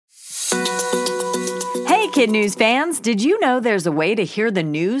Kid News fans, did you know there's a way to hear the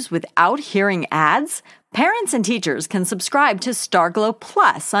news without hearing ads? Parents and teachers can subscribe to Starglow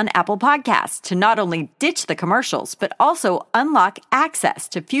Plus on Apple Podcasts to not only ditch the commercials, but also unlock access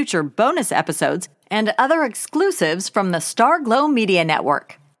to future bonus episodes and other exclusives from the Starglow Media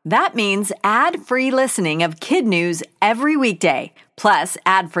Network. That means ad-free listening of Kid News every weekday, plus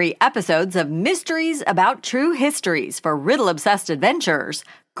ad-free episodes of Mysteries About True Histories for riddle-obsessed adventurers,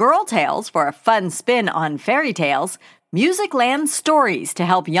 Girl Tales for a fun spin on fairy tales, Musicland Stories to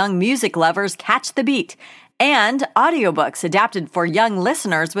help young music lovers catch the beat, and audiobooks adapted for young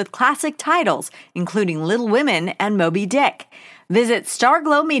listeners with classic titles, including Little Women and Moby Dick. Visit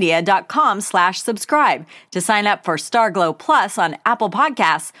starglowmedia.com/subscribe to sign up for Starglow Plus on Apple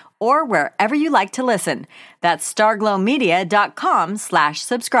Podcasts or wherever you like to listen. That's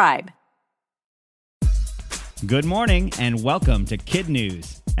starglowmedia.com/subscribe. Good morning and welcome to Kid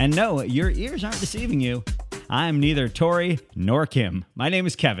News. And no, your ears aren't deceiving you. I'm neither Tori nor Kim. My name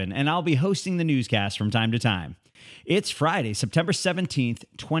is Kevin, and I'll be hosting the newscast from time to time. It's Friday, September 17th,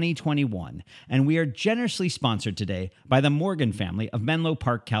 2021, and we are generously sponsored today by the Morgan family of Menlo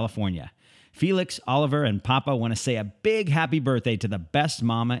Park, California. Felix, Oliver, and Papa want to say a big happy birthday to the best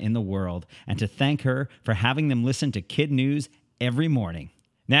mama in the world and to thank her for having them listen to Kid News every morning.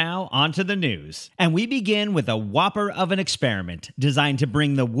 Now, on to the news. And we begin with a whopper of an experiment designed to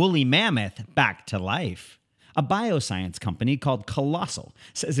bring the woolly mammoth back to life. A bioscience company called Colossal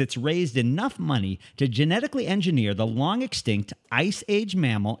says it's raised enough money to genetically engineer the long-extinct Ice Age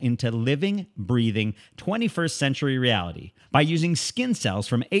mammal into living, breathing, 21st century reality by using skin cells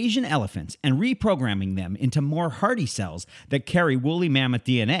from Asian elephants and reprogramming them into more hardy cells that carry woolly mammoth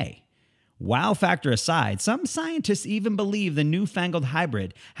DNA. Wow factor aside, some scientists even believe the newfangled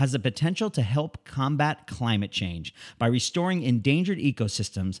hybrid has the potential to help combat climate change by restoring endangered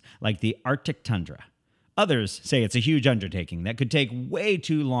ecosystems like the Arctic tundra. Others say it's a huge undertaking that could take way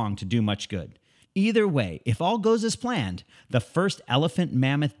too long to do much good. Either way, if all goes as planned, the first elephant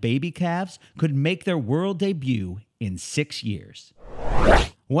mammoth baby calves could make their world debut in 6 years.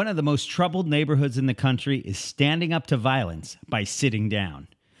 One of the most troubled neighborhoods in the country is standing up to violence by sitting down.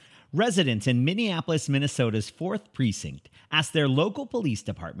 Residents in Minneapolis, Minnesota's 4th Precinct asked their local police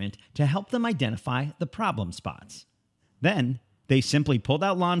department to help them identify the problem spots. Then, they simply pulled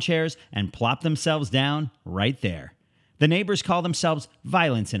out lawn chairs and plopped themselves down right there. The neighbors call themselves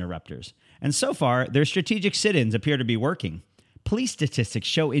violence interrupters, and so far, their strategic sit-ins appear to be working. Police statistics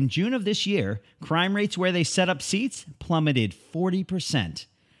show in June of this year, crime rates where they set up seats plummeted 40%.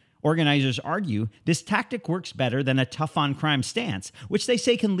 Organizers argue this tactic works better than a tough-on-crime stance, which they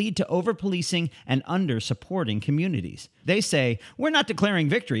say can lead to over-policing and under-supporting communities. They say, we're not declaring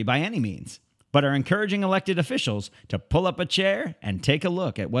victory by any means, but are encouraging elected officials to pull up a chair and take a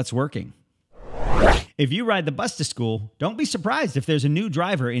look at what's working. If you ride the bus to school, don't be surprised if there's a new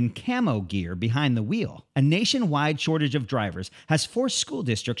driver in camo gear behind the wheel. A nationwide shortage of drivers has forced school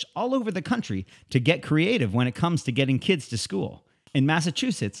districts all over the country to get creative when it comes to getting kids to school. In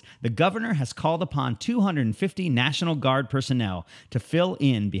Massachusetts, the governor has called upon 250 National Guard personnel to fill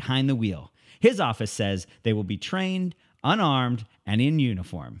in behind the wheel. His office says they will be trained, unarmed, and in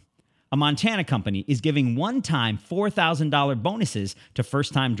uniform. A Montana company is giving one-time $4,000 bonuses to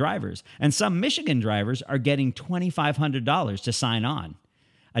first-time drivers, and some Michigan drivers are getting $2,500 to sign on.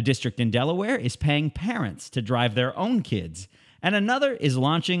 A district in Delaware is paying parents to drive their own kids, and another is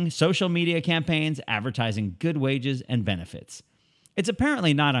launching social media campaigns advertising good wages and benefits. It's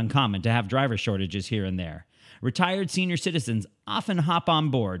apparently not uncommon to have driver shortages here and there. Retired senior citizens often hop on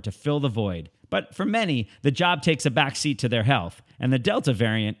board to fill the void, but for many, the job takes a backseat to their health, and the Delta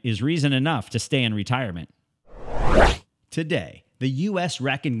variant is reason enough to stay in retirement. Today, the U.S.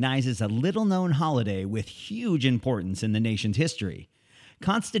 recognizes a little-known holiday with huge importance in the nation's history.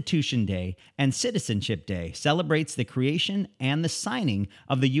 Constitution Day and Citizenship Day celebrates the creation and the signing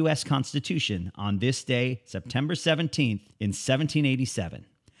of the U.S. Constitution on this day, September 17th, in 1787,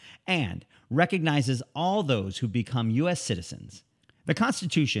 and recognizes all those who become U.S. citizens. The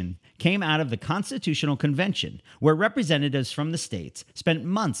Constitution came out of the Constitutional Convention, where representatives from the states spent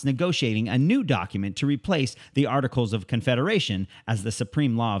months negotiating a new document to replace the Articles of Confederation as the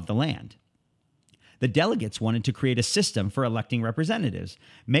supreme law of the land. The delegates wanted to create a system for electing representatives,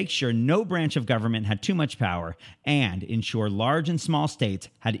 make sure no branch of government had too much power, and ensure large and small states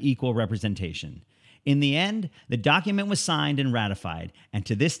had equal representation. In the end, the document was signed and ratified, and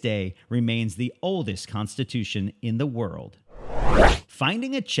to this day remains the oldest constitution in the world.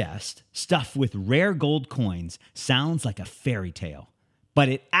 Finding a chest stuffed with rare gold coins sounds like a fairy tale, but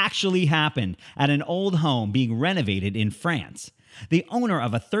it actually happened at an old home being renovated in France. The owner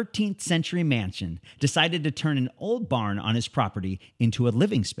of a 13th century mansion decided to turn an old barn on his property into a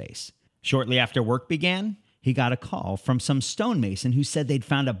living space. Shortly after work began, he got a call from some stonemason who said they'd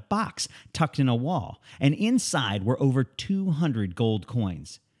found a box tucked in a wall, and inside were over 200 gold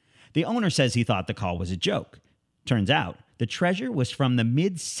coins. The owner says he thought the call was a joke. Turns out, the treasure was from the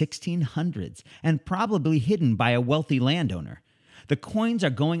mid-1600s and probably hidden by a wealthy landowner. The coins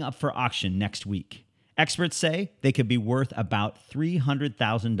are going up for auction next week. Experts say they could be worth about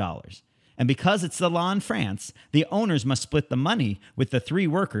 $300,000. And because it's the law in France, the owners must split the money with the 3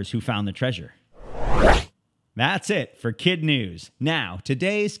 workers who found the treasure. That's it for Kid News. Now,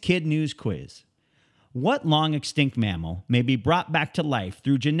 today's Kid News quiz. What long-extinct mammal may be brought back to life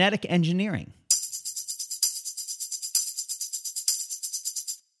through genetic engineering?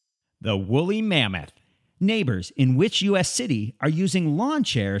 The woolly mammoth. Neighbors in which U.S. city are using lawn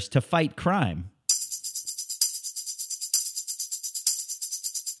chairs to fight crime?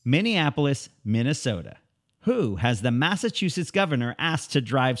 Minneapolis, Minnesota. Who has the Massachusetts governor asked to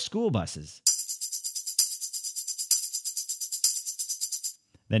drive school buses?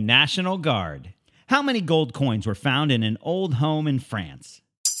 The National Guard. How many gold coins were found in an old home in France?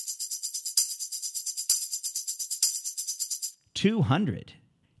 200.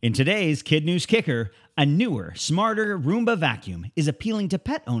 In today's Kid News Kicker, a newer, smarter Roomba vacuum is appealing to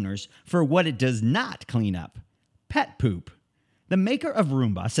pet owners for what it does not clean up: pet poop. The maker of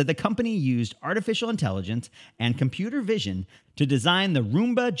Roomba said the company used artificial intelligence and computer vision to design the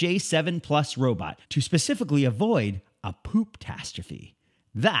Roomba J7 Plus robot to specifically avoid a poop-tastrophe.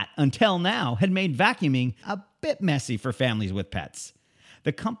 That, until now, had made vacuuming a bit messy for families with pets.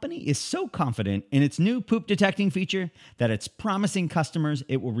 The company is so confident in its new poop detecting feature that it's promising customers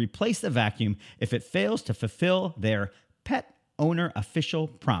it will replace the vacuum if it fails to fulfill their pet owner official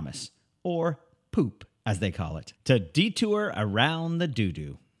promise, or poop, as they call it, to detour around the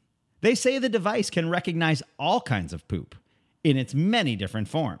doo-doo. They say the device can recognize all kinds of poop in its many different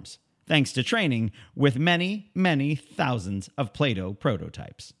forms, thanks to training with many, many thousands of Play-Doh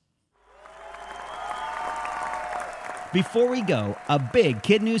prototypes. Before we go, a big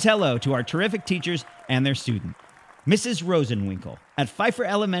Kid News hello to our terrific teachers and their student, Mrs. Rosenwinkel at Pfeiffer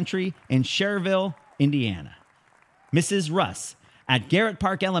Elementary in Cherville, Indiana. Mrs. Russ at Garrett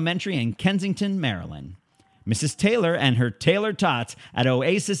Park Elementary in Kensington, Maryland. Mrs. Taylor and her Taylor Tots at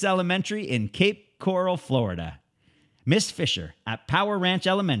Oasis Elementary in Cape Coral, Florida. Miss Fisher at Power Ranch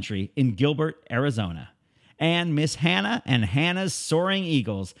Elementary in Gilbert, Arizona. And Miss Hannah and Hannah's Soaring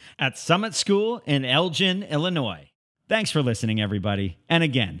Eagles at Summit School in Elgin, Illinois. Thanks for listening, everybody. And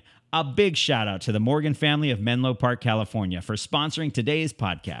again, a big shout out to the Morgan family of Menlo Park, California for sponsoring today's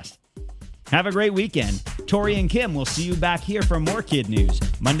podcast. Have a great weekend. Tori and Kim will see you back here for more Kid News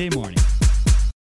Monday morning.